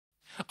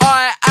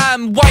I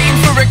am waiting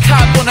for a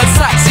cab on a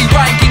taxi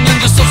rank.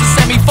 England just lost the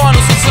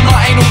semi-finals, so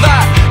tonight ain't all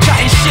that.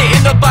 Chatting shit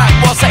in the back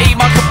whilst I eat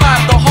my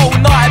kebab. The whole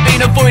night I've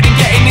been avoiding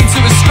getting into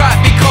a scrap,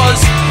 because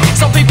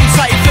some people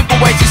take football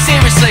way too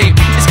seriously.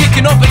 It's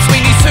kicking off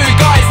between these two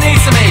guys near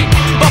to me,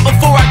 but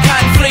before I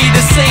can flee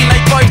the scene, they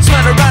both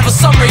turn around for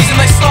some reason,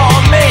 they start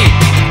on me.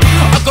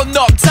 I got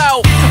knocked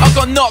out, I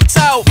got knocked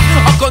out,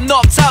 I got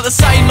knocked out the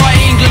same night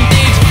England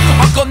did.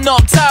 I got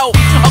knocked out,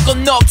 I got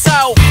knocked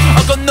out,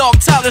 I got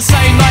knocked out the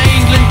same night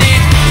England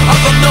did. I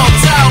got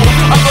knocked out,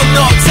 I got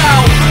knocked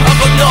out, I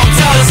got knocked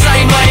out the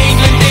same night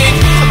England did.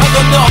 I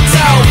got knocked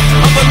out,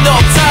 I got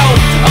knocked out,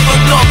 I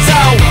got knocked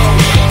out.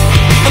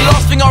 The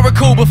last thing I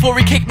recall before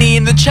he kicked me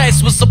in the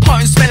chest was the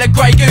potent smell of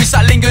grey goose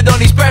that lingered on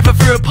his breath. I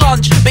threw a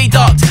punch, but he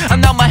ducked,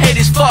 and now my head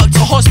is fucked.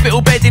 A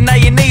hospital bed in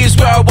A&E is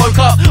where I woke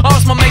up.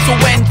 Asked my mates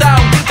what went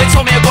down, they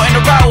told me I got in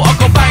a row. I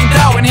got banged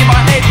out and hit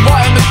my head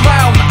right on the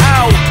ground.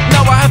 Ow,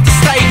 now I have to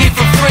stay here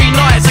for 3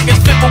 nights. I guess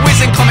football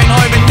isn't coming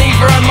home and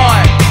neither am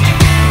I.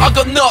 I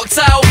got knocked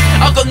out,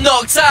 I got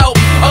knocked out,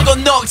 I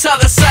got knocked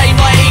out the same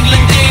night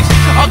England did.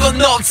 I got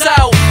knocked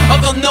out, I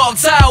got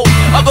knocked out,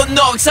 I got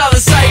knocked out the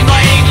same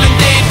night England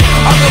did.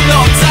 I got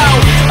knocked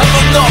out, I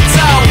got knocked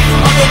out,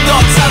 I got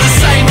knocked out the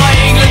same night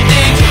England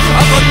did.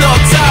 I got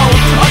knocked out,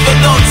 I got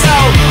knocked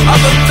out, I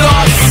got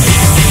knocked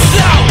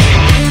out.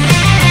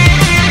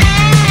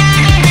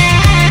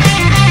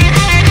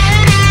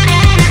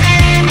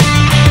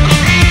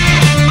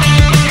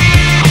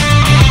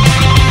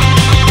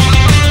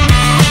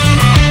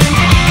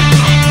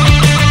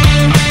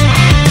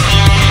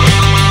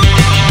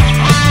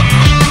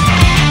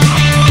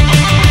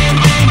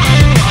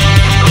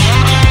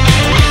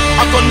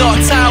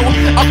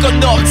 I got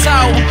knocked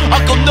out, I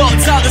got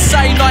knocked out the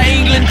same night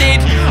England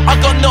did. I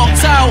got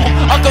knocked out,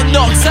 I got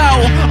knocked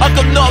out, I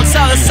got knocked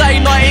out the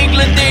same night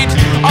England did.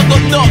 I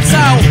got knocked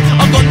out,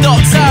 I got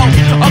knocked out,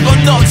 I got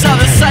knocked out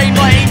the same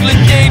night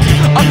England did.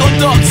 I got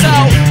knocked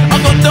out, I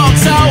got knocked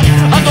out,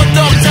 I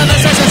got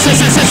knocked out the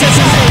same night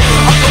England did.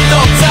 I got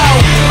knocked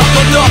out, I got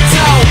knocked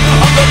out,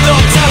 I got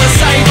knocked out the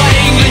same night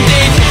England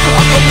did.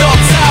 I got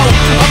knocked out,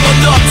 I got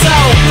knocked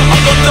out, I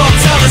got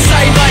knocked out the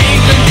same night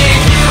England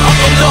did. I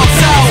got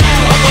knocked out,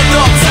 I got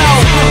knocked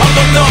out, I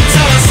got knocked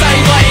out the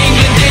same night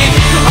England did.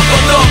 I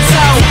got knocked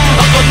out,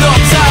 I got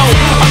knocked out,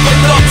 I got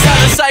knocked out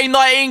the same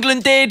night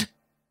England did.